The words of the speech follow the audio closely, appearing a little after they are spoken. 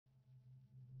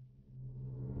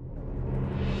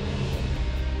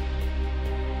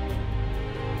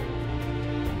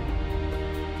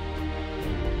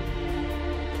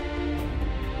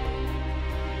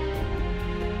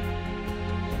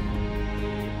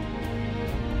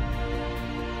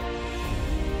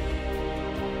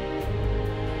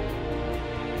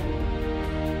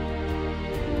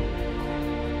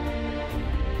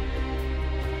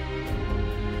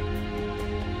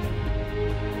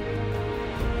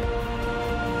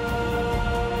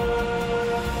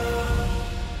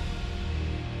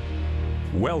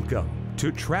Welcome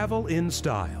to Travel in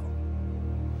Style.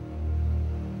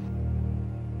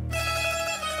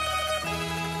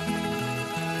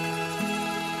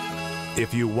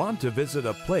 If you want to visit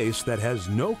a place that has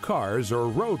no cars or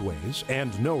roadways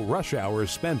and no rush hours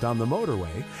spent on the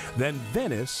motorway, then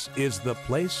Venice is the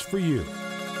place for you.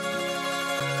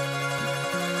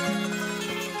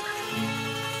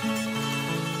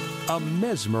 A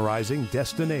mesmerizing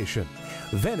destination,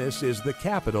 Venice is the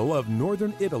capital of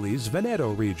northern Italy's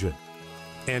Veneto region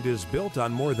and is built on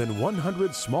more than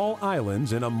 100 small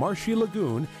islands in a marshy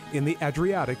lagoon in the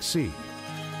Adriatic Sea.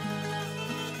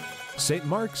 St.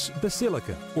 Mark's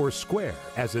Basilica, or Square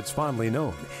as it's fondly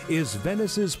known, is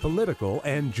Venice's political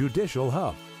and judicial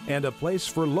hub and a place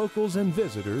for locals and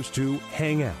visitors to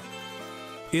hang out.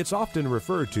 It's often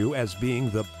referred to as being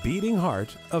the beating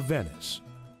heart of Venice.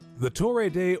 The Torre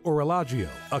de Orologio,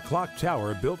 a clock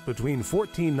tower built between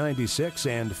 1496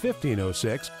 and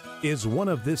 1506, is one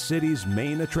of this city's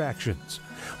main attractions.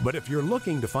 But if you're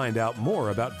looking to find out more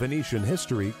about Venetian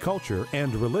history, culture,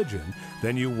 and religion,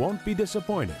 then you won't be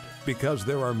disappointed, because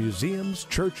there are museums,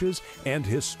 churches, and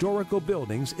historical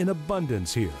buildings in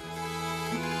abundance here.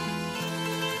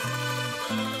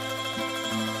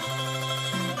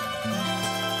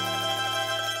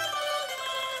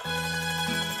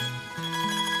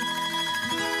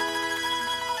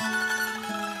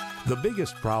 The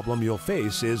biggest problem you'll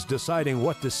face is deciding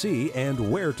what to see and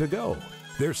where to go.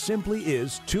 There simply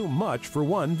is too much for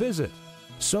one visit.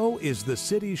 So is the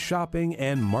city's shopping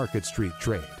and market street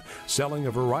trade. Selling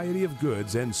a variety of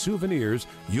goods and souvenirs,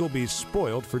 you'll be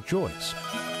spoiled for choice.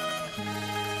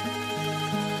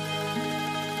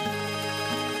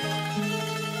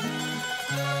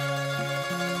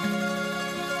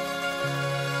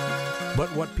 But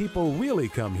what people really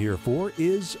come here for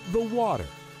is the water,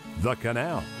 the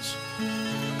canals.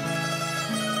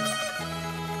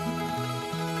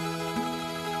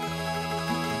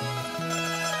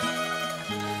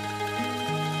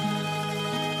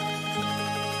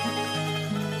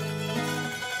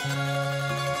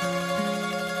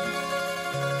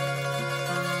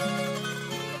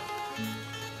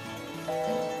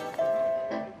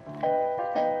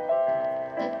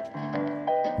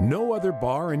 No other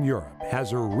bar in Europe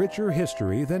has a richer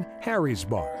history than Harry's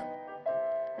Bar.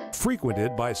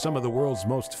 Frequented by some of the world's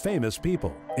most famous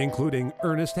people, including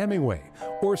Ernest Hemingway,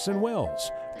 Orson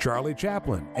Welles, Charlie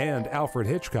Chaplin, and Alfred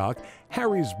Hitchcock,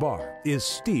 Harry's Bar is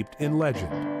steeped in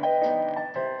legend.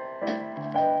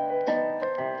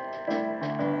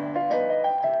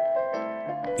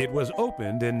 It was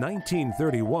opened in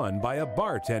 1931 by a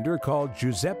bartender called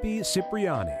Giuseppe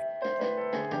Cipriani.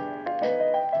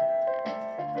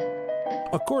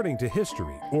 According to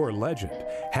history or legend,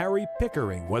 Harry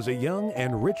Pickering was a young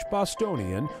and rich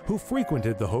Bostonian who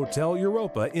frequented the Hotel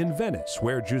Europa in Venice,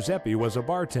 where Giuseppe was a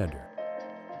bartender.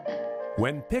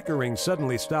 When Pickering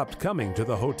suddenly stopped coming to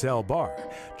the hotel bar,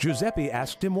 Giuseppe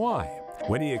asked him why.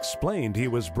 When he explained he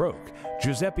was broke,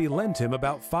 Giuseppe lent him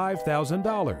about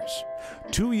 $5,000.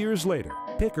 2 years later,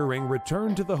 Pickering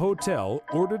returned to the hotel,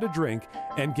 ordered a drink,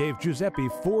 and gave Giuseppe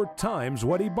 4 times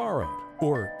what he borrowed,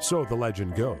 or so the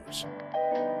legend goes.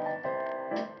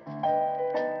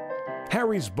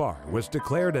 Harry's Bar was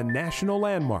declared a national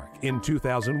landmark in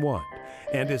 2001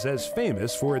 and is as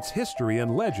famous for its history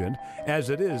and legend as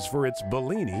it is for its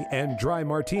Bellini and dry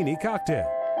martini cocktail.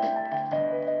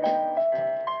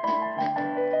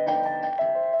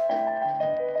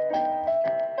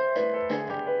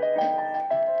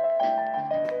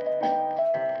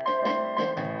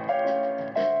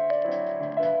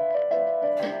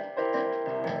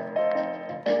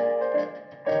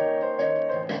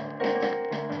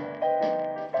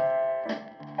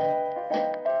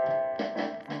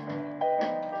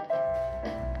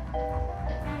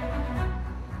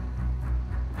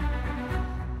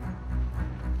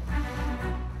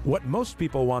 What most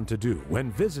people want to do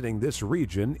when visiting this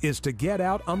region is to get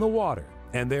out on the water,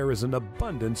 and there is an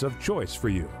abundance of choice for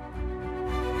you.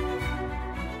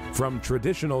 From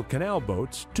traditional canal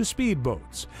boats to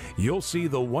speedboats, you'll see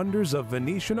the wonders of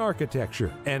Venetian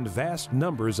architecture and vast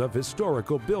numbers of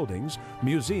historical buildings,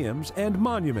 museums, and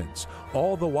monuments,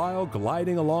 all the while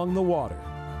gliding along the water.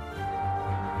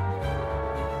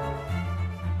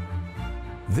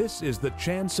 This is the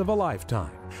chance of a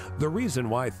lifetime, the reason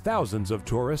why thousands of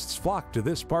tourists flock to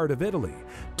this part of Italy,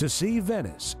 to see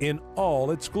Venice in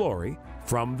all its glory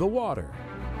from the water.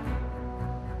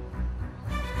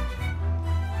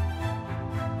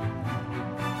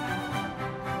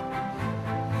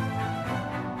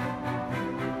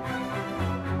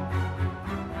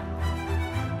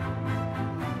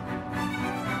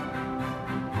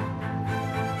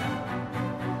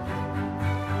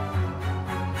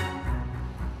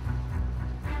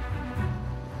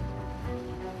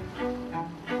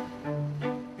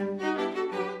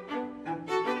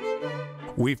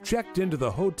 We've checked into the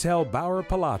Hotel Bauer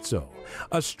Palazzo,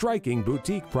 a striking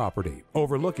boutique property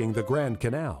overlooking the Grand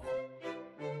Canal.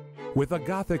 With a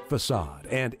Gothic facade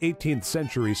and 18th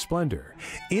century splendor,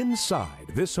 inside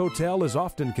this hotel is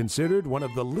often considered one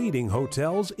of the leading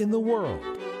hotels in the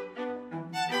world.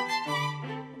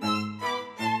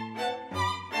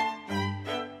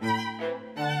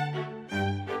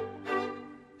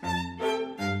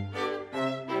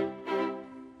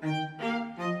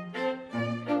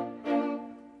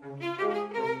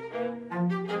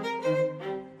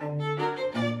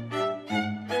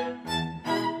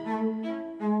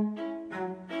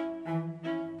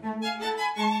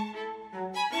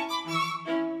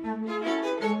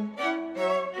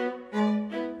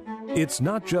 It's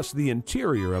not just the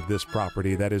interior of this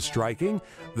property that is striking.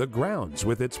 The grounds,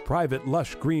 with its private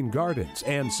lush green gardens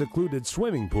and secluded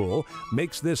swimming pool,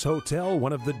 makes this hotel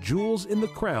one of the jewels in the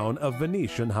crown of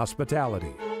Venetian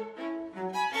hospitality.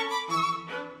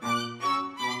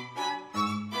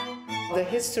 The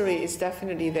history is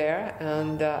definitely there,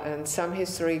 and some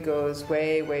history goes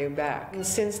way, way back.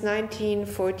 Since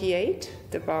 1948,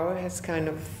 the Bauer has kind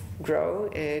of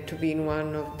grown to being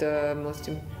one of the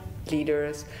most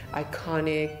leaders,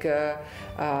 iconic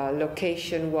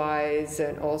location-wise,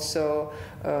 and also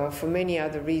for many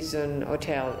other reasons,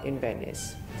 hotel in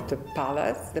Venice. The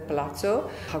palace, the palazzo,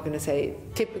 how can I say,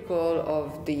 typical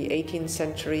of the 18th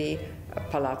century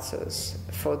palazzos,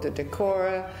 for the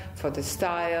decor, for the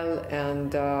style,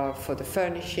 and for the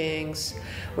furnishings,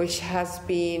 which has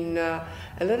been a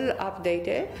little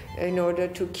updated in order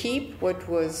to keep what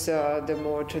was the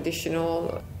more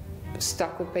traditional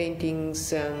stucco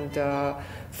paintings and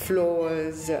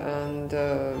floors and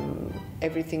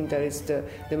everything that is the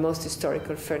most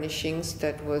historical furnishings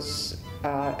that was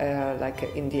like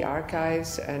in the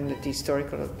archives and the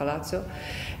historical palazzo,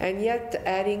 and yet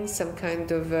adding some kind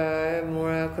of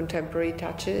more contemporary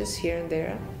touches here and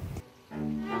there.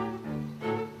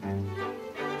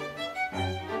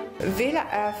 Villa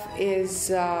F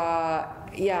is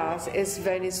yes, it's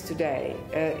Venice today.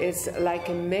 It's like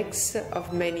a mix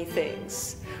of many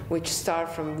things, which start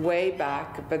from way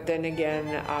back, but then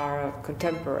again are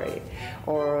contemporary,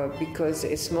 or because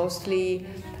it's mostly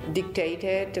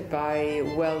dictated by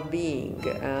well-being,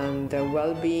 and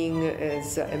well-being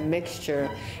is a mixture.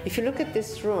 If you look at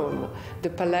this room, the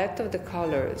palette of the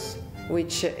colors,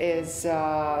 which is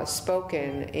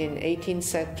spoken in 18th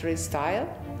century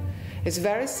style, is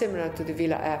very similar to the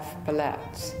Villa F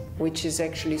palette, which is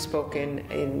actually spoken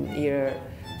in year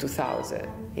 2000.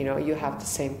 You know, you have the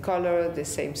same color, the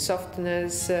same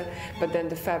softness, but then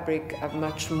the fabric are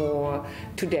much more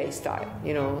today's style.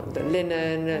 You know, the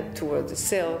linen toward the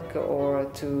silk, or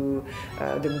to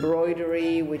the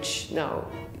embroidery, which now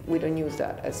we don't use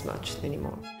that as much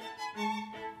anymore.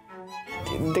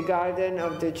 The garden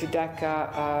of the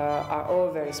Giudecca are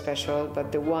all very special,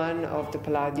 but the one of the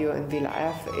Palladio and Villa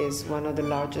F is one of the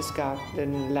largest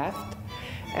gardens left,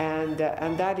 and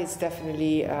that is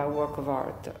definitely a work of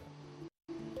art.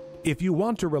 If you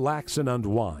want to relax and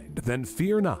unwind, then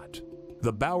fear not.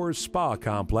 The Bauer Spa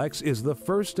Complex is the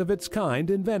first of its kind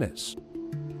in Venice.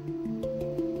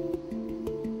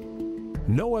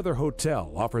 No other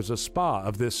hotel offers a spa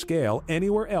of this scale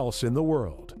anywhere else in the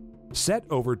world. Set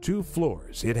over 2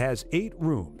 floors, it has 8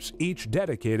 rooms, each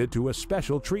dedicated to a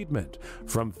special treatment,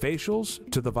 from facials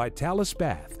to the Vitalis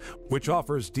bath, which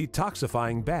offers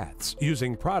detoxifying baths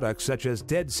using products such as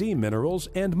Dead Sea minerals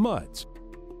and muds,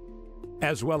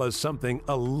 as well as something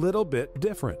a little bit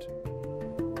different.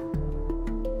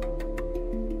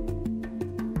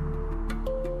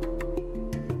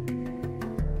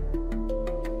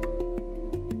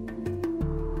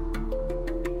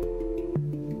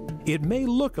 It may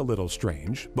look a little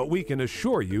strange, but we can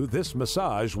assure you this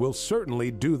massage will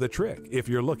certainly do the trick if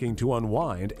you're looking to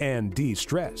unwind and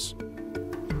de-stress.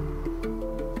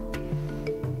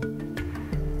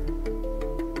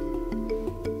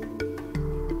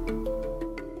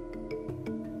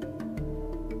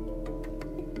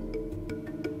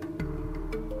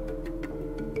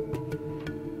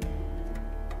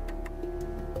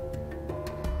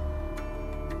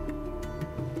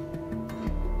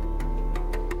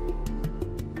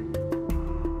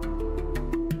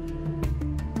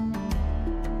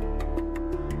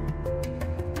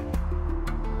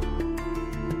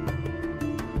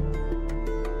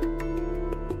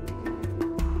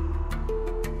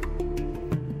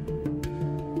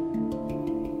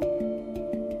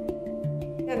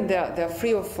 And there are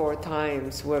 3 or 4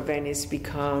 times where Venice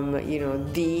become, you know,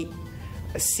 the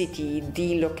city,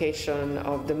 the location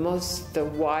of the most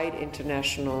wide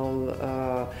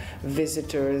international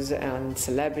visitors and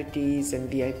celebrities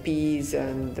and VIPs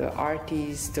and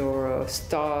artists or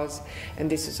stars. And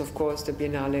this is, of course, the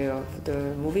Biennale of the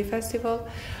Movie Festival.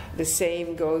 The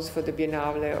same goes for the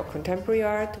Biennale of Contemporary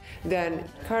Art. Then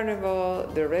Carnival,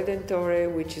 the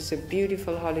Redentore, which is a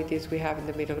beautiful holidays we have in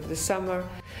the middle of the summer.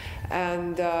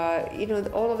 And, you know,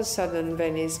 all of a sudden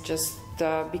Venice just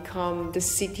become the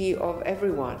city of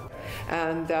everyone.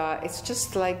 And it's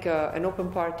just like an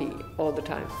open party all the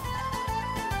time.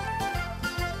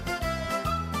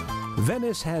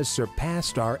 Venice has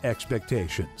surpassed our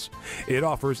expectations. It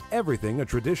offers everything a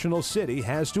traditional city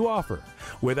has to offer,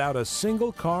 without a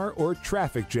single car or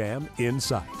traffic jam in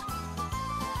sight.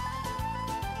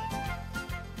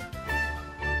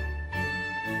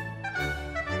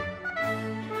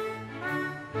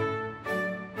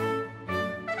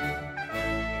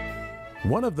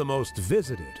 One of the most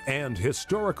visited and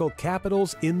historical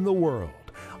capitals in the world,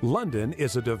 London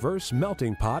is a diverse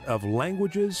melting pot of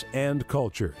languages and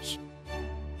cultures.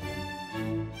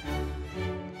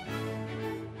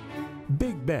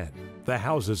 Big Ben, the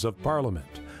Houses of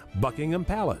Parliament, Buckingham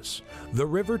Palace, the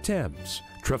River Thames,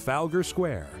 Trafalgar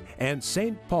Square, and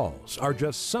St. Paul's are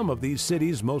just some of these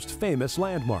cities' most famous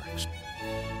landmarks.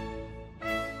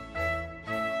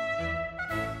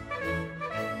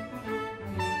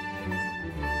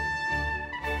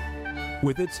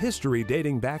 With its history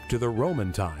dating back to the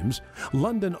Roman times,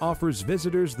 London offers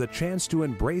visitors the chance to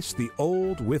embrace the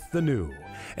old with the new.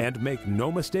 And make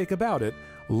no mistake about it,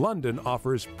 London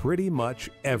offers pretty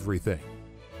much everything.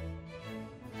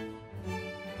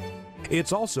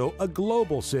 It's also a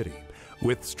global city,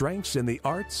 with strengths in the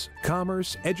arts,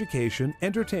 commerce, education,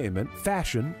 entertainment,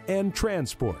 fashion, and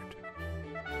transport.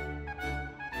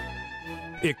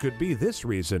 It could be this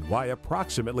reason why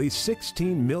approximately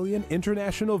 16 million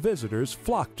international visitors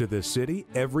flock to this city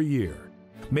every year,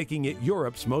 making it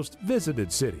Europe's most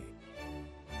visited city.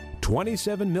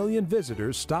 27 million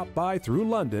visitors stop by through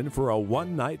London for a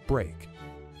one-night break.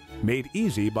 Made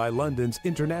easy by London's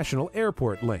international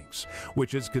airport links,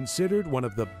 which is considered one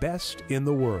of the best in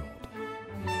the world.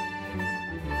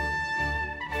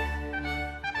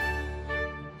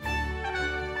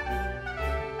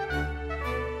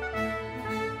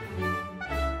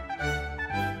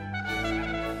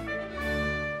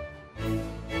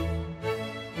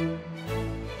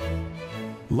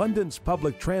 London's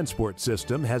public transport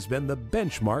system has been the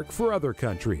benchmark for other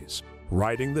countries.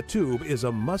 Riding the tube is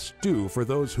a must-do for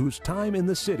those whose time in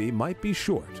the city might be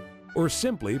short, or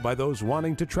simply by those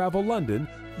wanting to travel London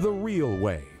the real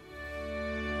way.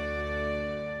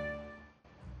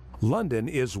 London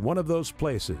is one of those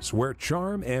places where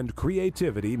charm and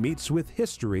creativity meets with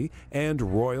history and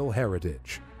royal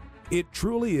heritage. It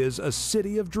truly is a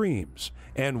city of dreams,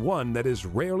 and one that is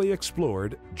rarely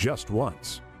explored just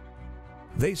once.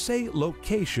 They say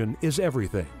location is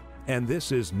everything, and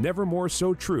this is never more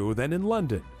so true than in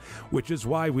London, which is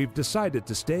why we've decided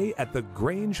to stay at the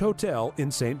Grange Hotel in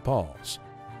St. Paul's.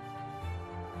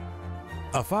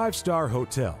 A five-star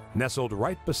hotel nestled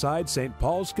right beside St.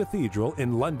 Paul's Cathedral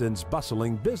in London's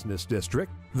bustling business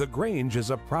district, the Grange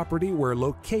is a property where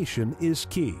location is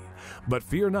key. But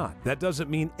fear not, that doesn't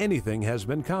mean anything has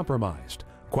been compromised.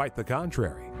 Quite the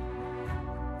contrary.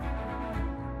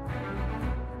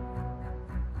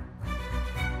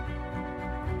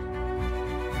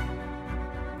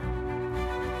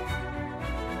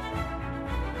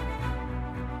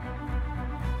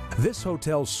 This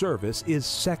hotel's service is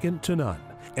second to none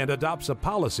and adopts a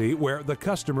policy where the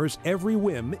customer's every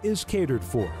whim is catered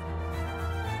for.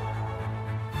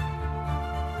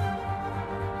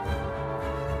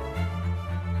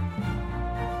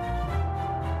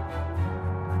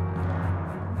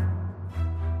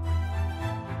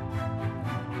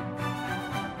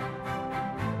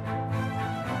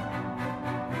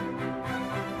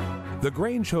 The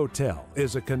Grange Hotel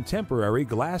is a contemporary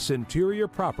glass interior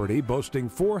property boasting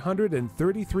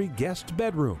 433 guest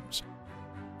bedrooms,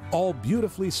 all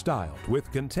beautifully styled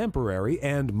with contemporary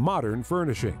and modern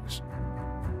furnishings.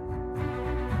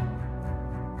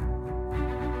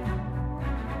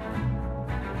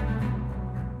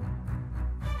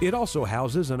 It also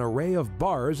houses an array of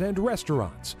bars and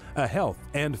restaurants, a health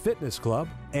and fitness club,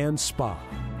 and spa.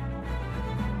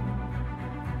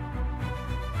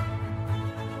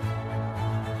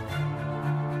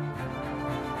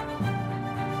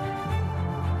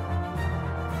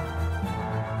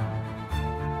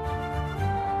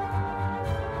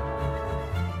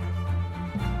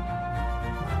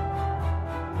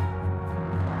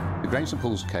 Grange St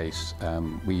Paul's case,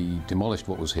 we demolished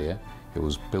what was here. It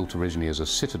was built originally as a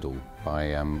citadel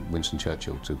by Winston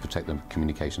Churchill to protect the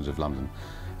communications of London.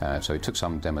 So it took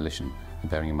some demolition,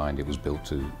 bearing in mind it was built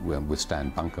to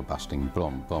withstand bunker-busting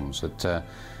bombs.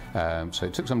 So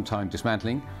it took some time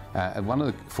dismantling. One of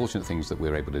the fortunate things that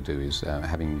we're able to do is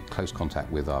having close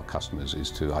contact with our customers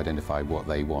is to identify what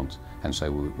they want. And so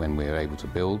when we're able to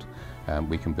build,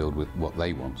 we can build with what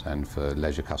they want. And for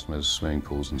leisure customers, swimming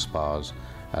pools and spas,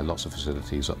 lots of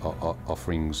facilities,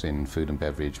 offerings in food and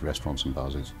beverage, restaurants and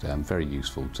bars. It's very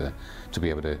useful to be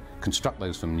able to construct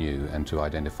those from new and to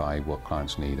identify what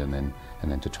clients need and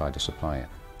then to try to supply it.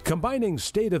 Combining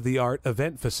state-of-the-art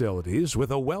event facilities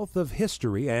with a wealth of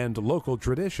history and local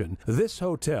tradition, this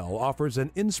hotel offers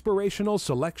an inspirational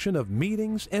selection of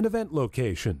meetings and event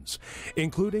locations,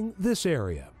 including this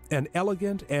area, an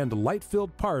elegant and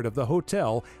light-filled part of the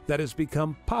hotel that has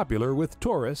become popular with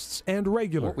tourists and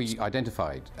regulars. What we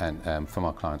identified from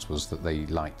our clients was that they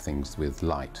liked things with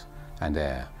light and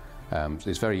air.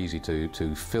 It's very easy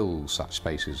to fill such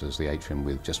spaces as the atrium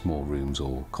with just more rooms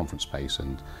or conference space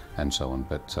and so on,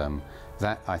 but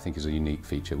that I think is a unique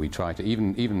feature. We try to,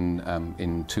 even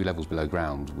in 2 levels below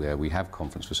ground where we have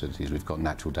conference facilities, we've got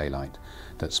natural daylight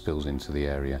that spills into the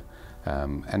area.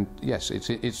 And yes,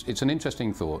 it's an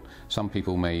interesting thought. Some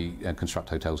people may construct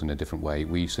hotels in a different way.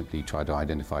 We simply try to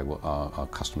identify what our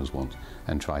customers want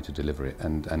and try to deliver it.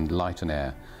 And light and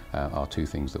air are 2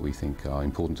 things that we think are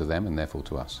important to them and therefore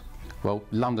to us. Well,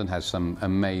 London has some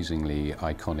amazingly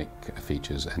iconic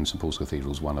features, and St Paul's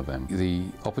Cathedral is one of them. The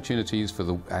opportunities for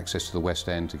the access to the West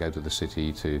End, to go to the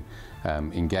city, to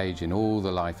engage in all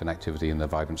the life and activity and the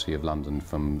vibrancy of London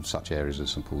from such areas as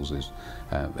St Paul's is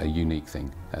a unique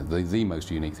thing. The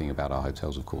most unique thing about our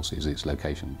hotels, of course, is its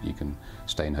location. You can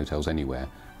stay in hotels anywhere,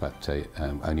 but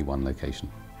only one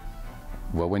location.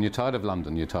 Well, when you're tired of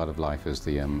London, you're tired of life, as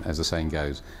the saying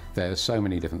goes. There are so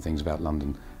many different things about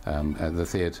London. The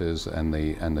theatres and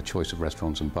the choice of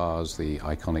restaurants and bars, the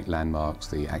iconic landmarks,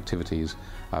 the activities.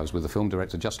 I was with a film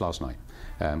director just last night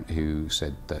who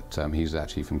said that he's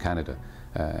actually from Canada,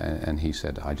 and he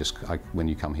said, when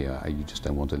you come here, you just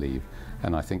don't want to leave.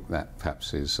 And I think that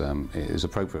perhaps is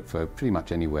appropriate for pretty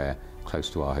much anywhere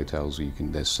close to our hotels.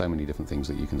 There's so many different things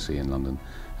that you can see in London.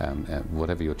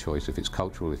 Whatever your choice, if it's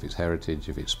cultural, if it's heritage,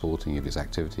 if it's sporting, if it's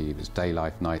activity, if it's day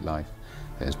life, night life,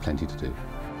 there's plenty to do.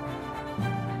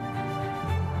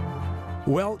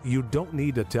 Well, you don't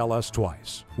need to tell us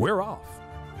twice. We're off.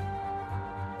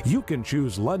 You can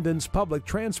choose London's public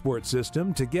transport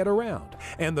system to get around,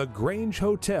 and the Grange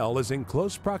Hotel is in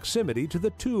close proximity to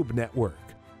the Tube network.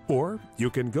 Or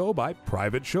you can go by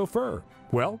private chauffeur.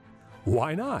 Well,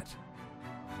 why not?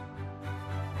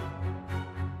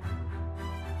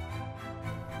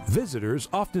 Visitors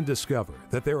often discover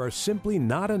that there are simply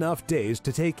not enough days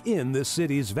to take in this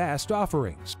city's vast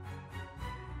offerings.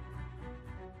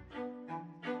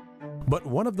 But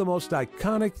one of the most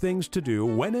iconic things to do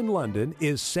when in London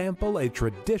is sample a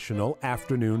traditional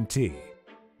afternoon tea.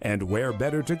 And where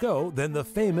better to go than the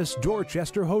famous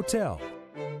Dorchester Hotel?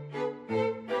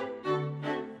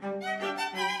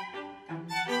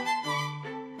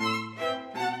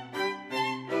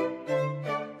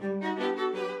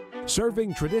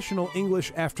 Serving traditional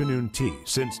English afternoon tea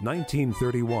since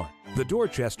 1931, the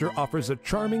Dorchester offers a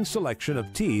charming selection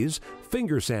of teas,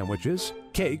 finger sandwiches,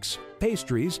 cakes,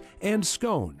 pastries, and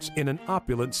scones in an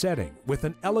opulent setting with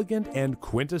an elegant and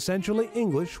quintessentially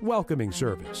English welcoming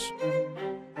service.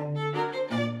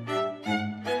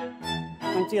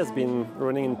 Tea has been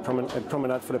running in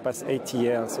Promenade for the past 80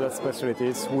 years, so that's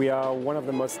specialties. We are one of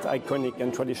the most iconic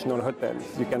and traditional hotels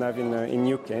you can have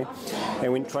in UK,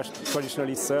 and we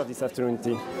traditionally serve this afternoon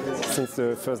tea since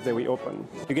the first day we opened.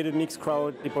 You get a mixed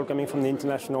crowd, people coming from the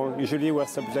international. Usually we're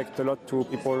subject a lot to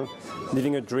people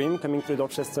living a dream, coming to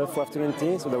Dorchester for afternoon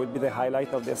tea, so that would be the highlight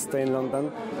of their stay in London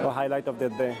or highlight of their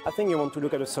day. I think you want to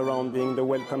look at the surrounding, the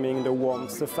welcoming, the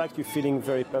warmth, the fact you're feeling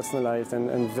very personalized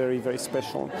and very, very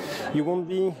special. You won't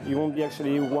be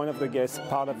actually one of the guests,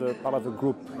 part of the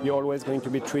group. You're always going to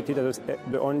be treated as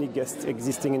the only guest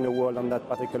existing in the world on that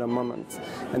particular moment,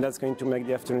 and that's going to make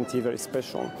the afternoon tea very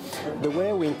special. The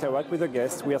way we interact with the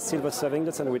guests, we are silver serving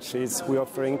the sandwiches. We're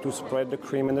offering to spread the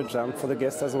cream and the jam for the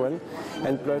guests as well,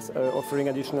 and plus offering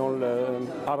additional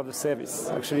part of the service,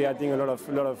 actually adding a lot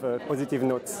of positive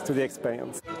notes to the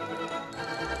experience.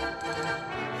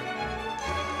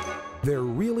 There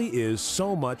really is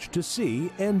so much to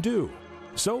see and do.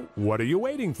 So what are you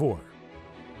waiting for?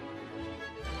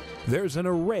 There's an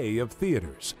array of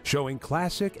theaters showing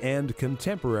classic and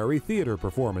contemporary theater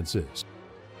performances,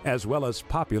 as well as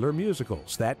popular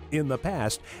musicals that, in the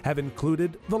past, have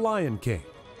included The Lion King,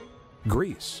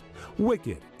 Grease,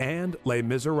 Wicked, and Les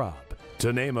Miserables,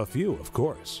 to name a few, of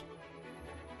course.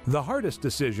 The hardest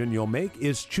decision you'll make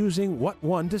is choosing what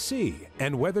one to see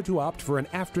and whether to opt for an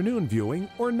afternoon viewing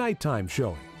or nighttime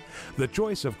showing. The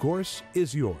choice, of course,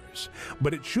 is yours,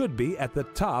 but it should be at the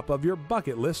top of your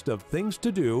bucket list of things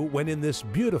to do when in this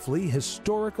beautifully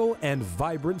historical and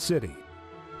vibrant city.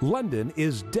 London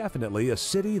is definitely a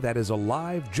city that is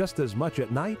alive just as much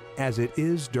at night as it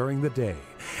is during the day,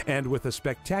 and with a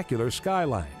spectacular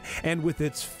skyline, and with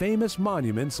its famous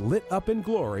monuments lit up in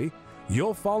glory,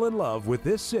 you'll fall in love with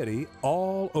this city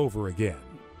all over again.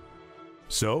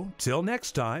 So, till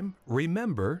next time,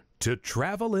 remember to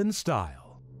travel in style.